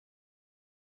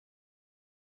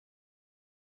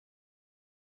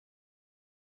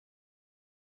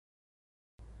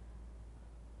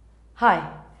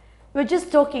Hi, we're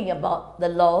just talking about the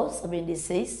laws of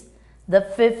indices, the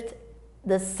fifth,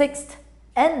 the sixth,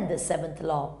 and the seventh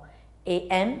law.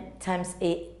 AM times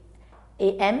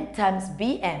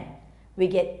BM, we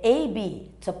get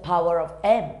AB to power of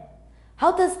M.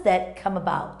 How does that come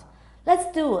about?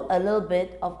 Let's do a little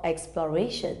bit of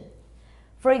exploration.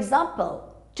 For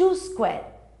example, 2 squared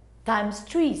times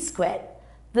 3 squared.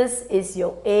 This is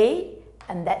your A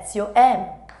and that's your M.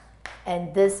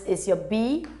 And this is your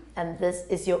B and this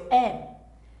is your M.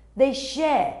 They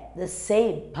share the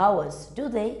same powers, do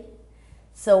they?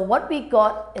 So what we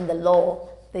got in the law,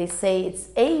 they say it's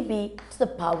AB to the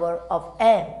power of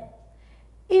M.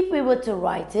 If we were to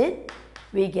write it,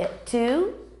 we get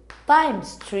 2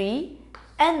 times 3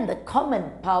 and the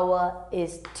common power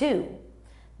is 2.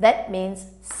 That means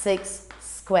 6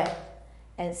 squared.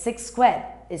 And 6 squared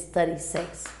is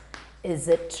 36. Is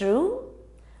it true?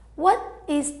 What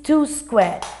is 2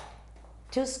 squared?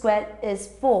 2 squared is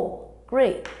 4.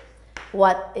 Great.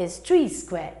 What is 3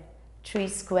 squared? 3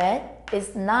 squared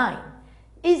is 9.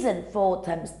 Isn't 4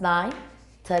 times 9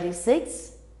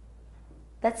 36?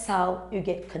 That's how you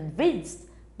get convinced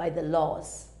by the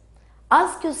laws.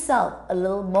 Ask yourself a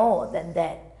little more than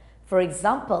that. For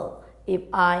example, if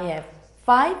I have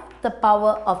 5 to the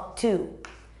power of 2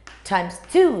 times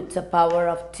 2 to the power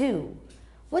of 2,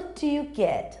 what do you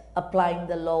get applying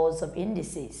the laws of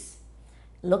indices?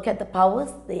 Look at the powers,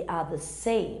 they are the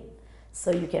same. So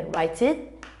you can write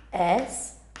it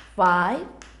as 5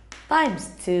 times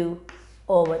 2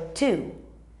 over 2.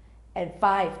 And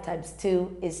 5 times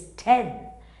 2 is 10.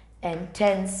 And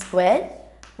 10 squared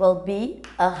will be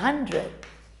 100.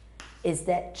 Is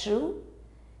that true?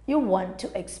 You want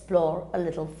to explore a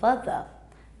little further.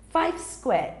 5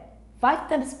 squared, 5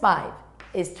 times 5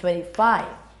 is 25.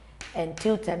 And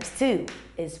 2 times 2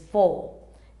 is 4.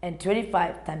 And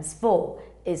 25 times 4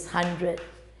 is 100.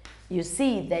 You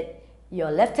see that your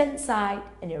left-hand side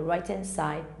and your right-hand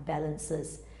side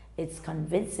balances. It's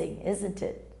convincing, isn't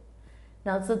it?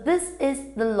 Now, so this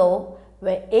is the law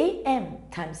where AM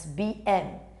times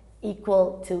BM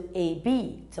equal to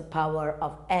AB to power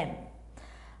of M.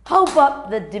 How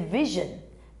about the division?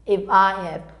 If I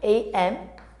have AM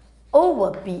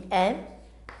over BM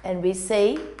and we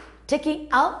say taking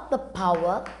out the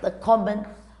power, the common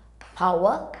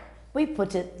power, we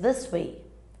put it this way.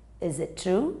 Is it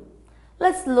true?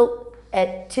 Let's look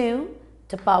at 2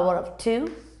 to the power of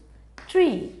 2,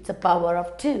 3 to the power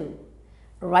of 2.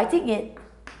 Writing it,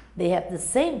 they have the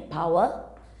same power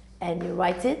and you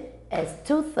write it as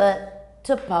 2/3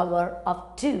 to the power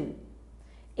of 2.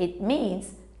 It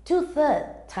means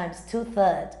 2/3 times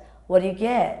 2/3. What do you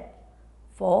get?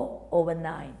 4 over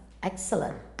 9.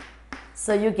 Excellent.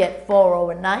 So you get 4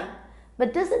 over 9.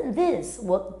 But doesn't this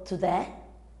work to that?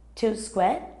 2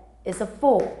 squared is a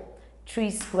 4.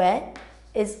 3 squared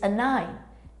is a 9.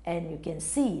 And you can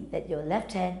see that your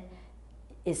left hand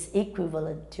is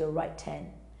equivalent to your right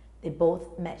hand. They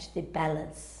both match the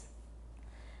balance.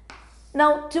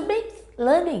 Now, to make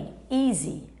learning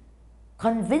easy,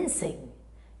 convincing,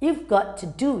 you've got to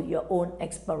do your own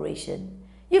exploration.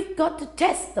 You've got to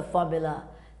test the formula.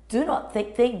 Do not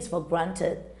take things for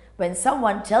granted. When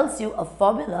someone tells you a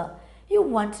formula, you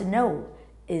want to know,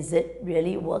 is it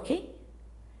really working?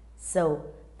 So,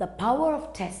 the power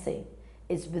of testing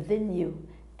is within you,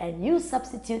 and you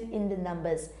substitute in the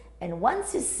numbers, and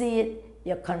once you see it,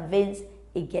 you're convinced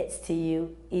it gets to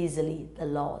you easily, the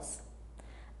laws.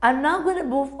 I'm now going to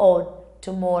move on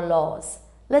to more laws.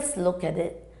 Let's look at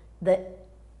it. The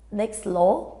next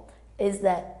law is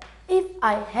that if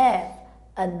I have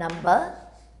a number,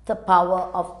 the power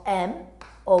of m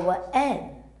over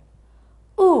n.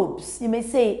 Oops, you may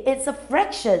say it's a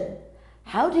fraction.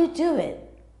 How do you do it?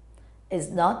 It's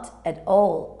not at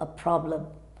all a problem.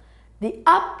 The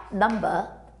up number,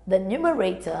 the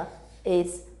numerator,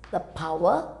 is the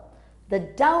power. The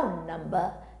down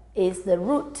number is the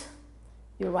root.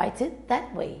 You write it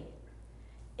that way.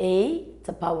 A to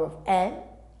the power of n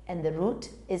and the root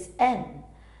is n.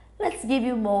 Let's give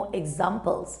you more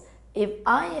examples. If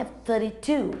I have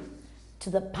 32 to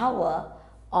the power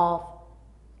of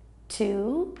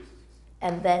 2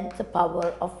 and then to the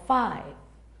power of 5.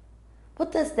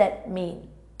 What does that mean?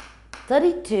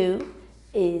 32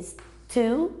 is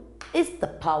 2 is the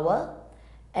power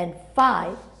and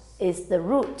 5 is the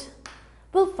root.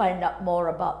 We'll find out more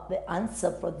about the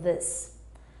answer for this.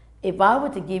 If I were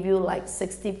to give you like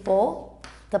 64,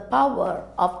 the power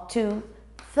of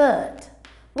 2/3,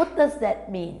 what does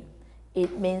that mean?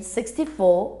 It means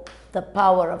 64, the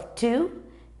power of 2,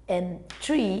 and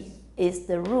 3 is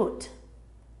the root,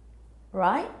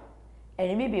 right? And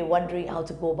you may be wondering how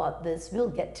to go about this. We'll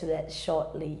get to that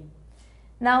shortly.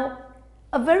 Now,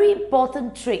 A very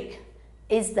important trick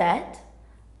is that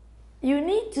you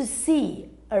need to see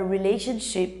a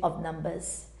relationship of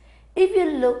numbers. If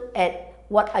you look at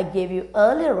what I gave you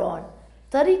earlier on,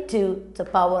 32 to the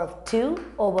power of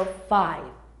 2 over 5.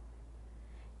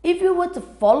 If you were to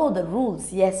follow the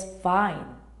rules, yes,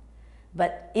 fine.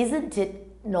 But isn't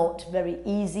it not very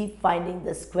easy finding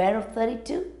the square of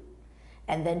 32?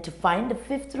 And then to find the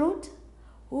fifth root?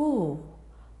 Ooh,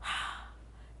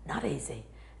 not easy.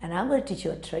 And I'm going to teach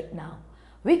you a trick now.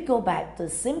 We go back to the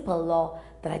simple law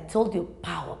that I told you,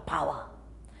 power, power.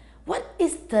 What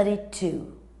is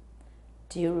 32?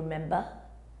 Do you remember?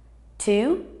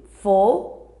 2,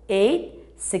 4, 8,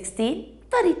 16,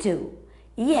 32.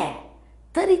 Yeah,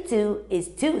 32 is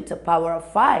 2 to the power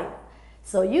of 5.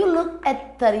 So you look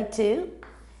at 32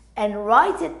 and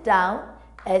write it down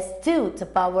as 2 to the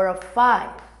power of 5.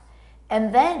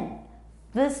 And then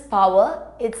this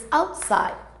power, it's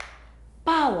outside.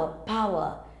 Power,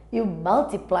 power. You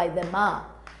multiply them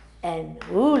up. And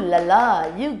ooh la la,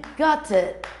 you got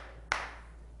it.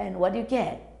 And what do you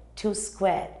get? 2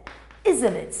 squared.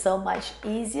 Isn't it so much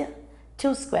easier?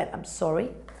 2 squared, I'm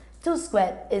sorry. 2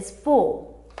 squared is 4.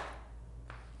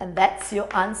 And that's your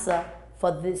answer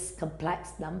for this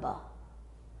complex number.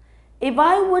 If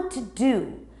I were to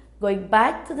do, going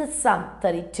back to the sum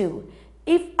 32,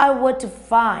 if I were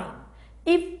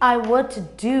to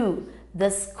do the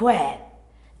square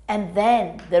and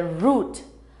then the root,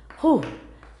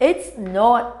 it's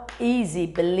not easy,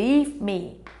 believe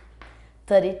me.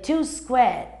 32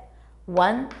 squared,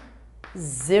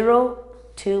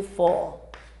 1024.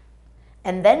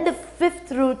 And then the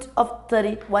fifth root of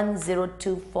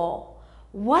 1024.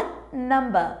 What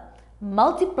number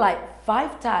multiplied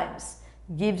 5 times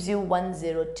gives you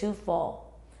 1024?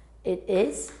 It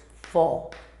is 4.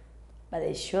 But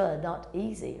it's sure not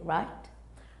easy, right?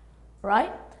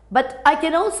 Right? But I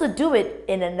can also do it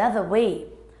in another way.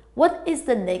 What is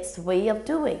the next way of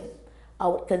doing? I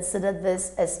would consider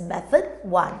this as method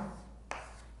 1.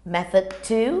 Method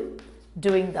 2,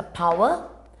 doing the power.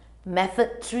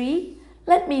 Method 3,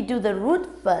 let me do the root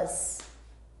first.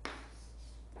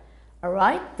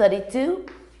 Alright, 32 to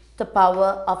the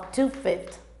power of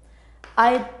 2/5.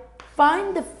 I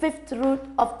find the fifth root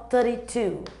of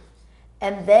 32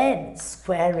 and then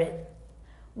square it.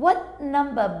 What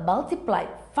number multiplied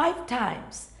 5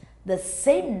 times the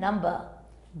same number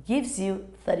gives you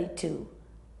 32?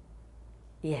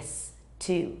 Yes,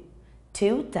 2.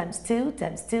 2 times 2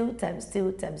 times 2 times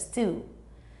 2 times 2.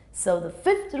 So the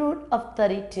fifth root of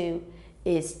 32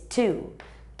 is 2,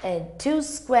 and 2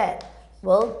 squared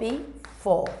will be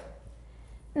 4.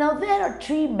 Now there are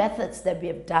 3 methods that we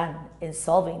have done in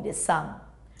solving this sum.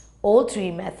 All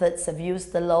 3 methods have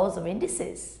used the laws of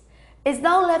indices. It's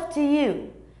now left to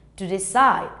you to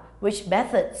decide which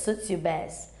method suits you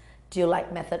best. Do you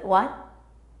like method 1?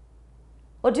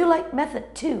 Or do you like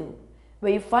method 2,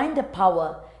 where you find the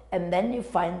power and then you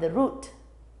find the root?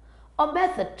 Or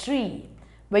method 3,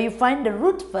 where you find the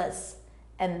root first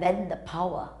and then the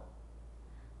power?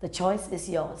 The choice is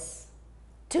yours.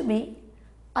 To me,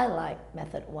 I like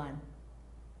method 1.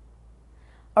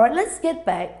 Alright, let's get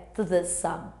back to this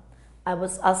sum. I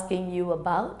was asking you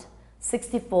about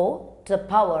 64 to the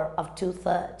power of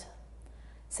 2/3.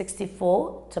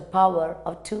 64 to the power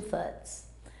of 2/3.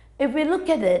 If we look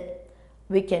at it,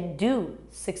 we can do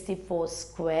 64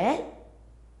 squared.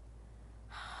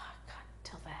 I can't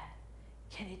do that.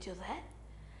 Can you do that?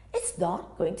 It's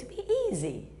not going to be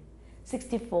easy.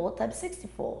 64 times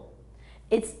 64.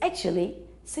 It's actually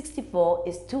 64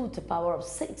 is 2 to the power of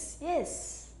 6.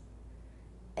 Yes.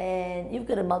 And you've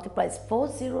got to multiply, it's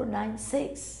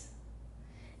 4096.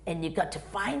 And you've got to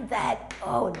find that.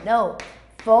 Oh no.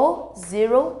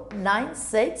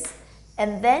 4096.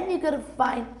 And then you've got to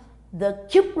find the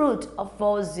cube root of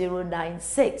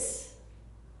 4096.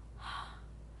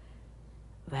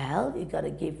 Well, you've got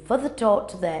to give further thought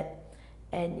to that.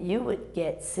 And you would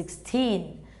get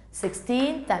 16.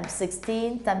 16 times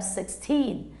 16 times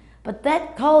 16. But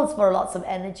that calls for lots of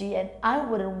energy, and I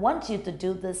wouldn't want you to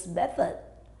do this method.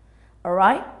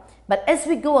 Alright? But as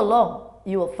we go along,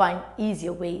 you will find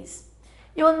easier ways.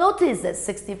 You will notice that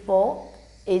 64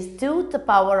 is 2 to the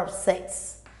power of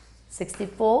 6.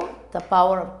 64 to the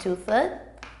power of 2/3.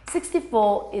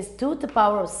 64 is 2 to the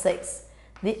power of 6.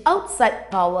 The outside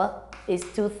power is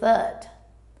 2/3.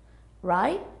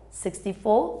 Right?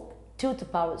 64, 2 to the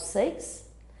power of 6,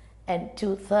 and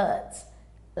 2/3.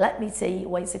 Let me say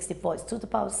why 64 is 2 to the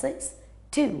power of 6.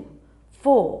 2,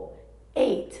 4,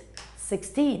 8,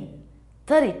 16,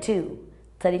 32.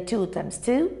 32 times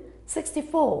 2,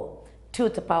 64. 2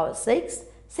 to the power of 6,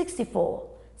 64.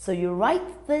 So you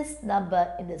write this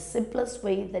number in the simplest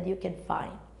way that you can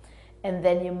find. And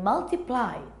then you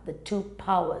multiply the two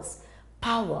powers.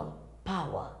 Power,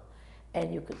 power.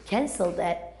 And you could cancel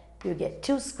that. You get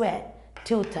 2 squared.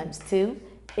 2 times 2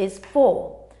 is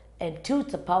 4. And 2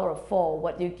 to the power of 4,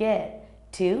 what do you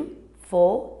get? 2,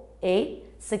 4, 8,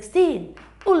 16.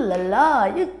 Ooh la la,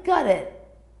 you got it.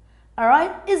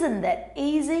 Alright, isn't that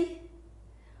easy?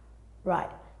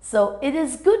 Right, so it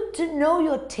is good to know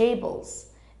your tables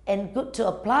and good to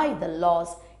apply the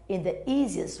laws in the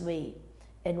easiest way.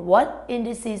 And what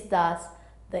Indices does,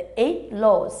 the 8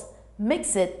 laws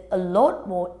makes it a lot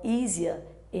more easier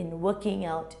in working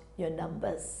out your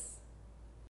numbers.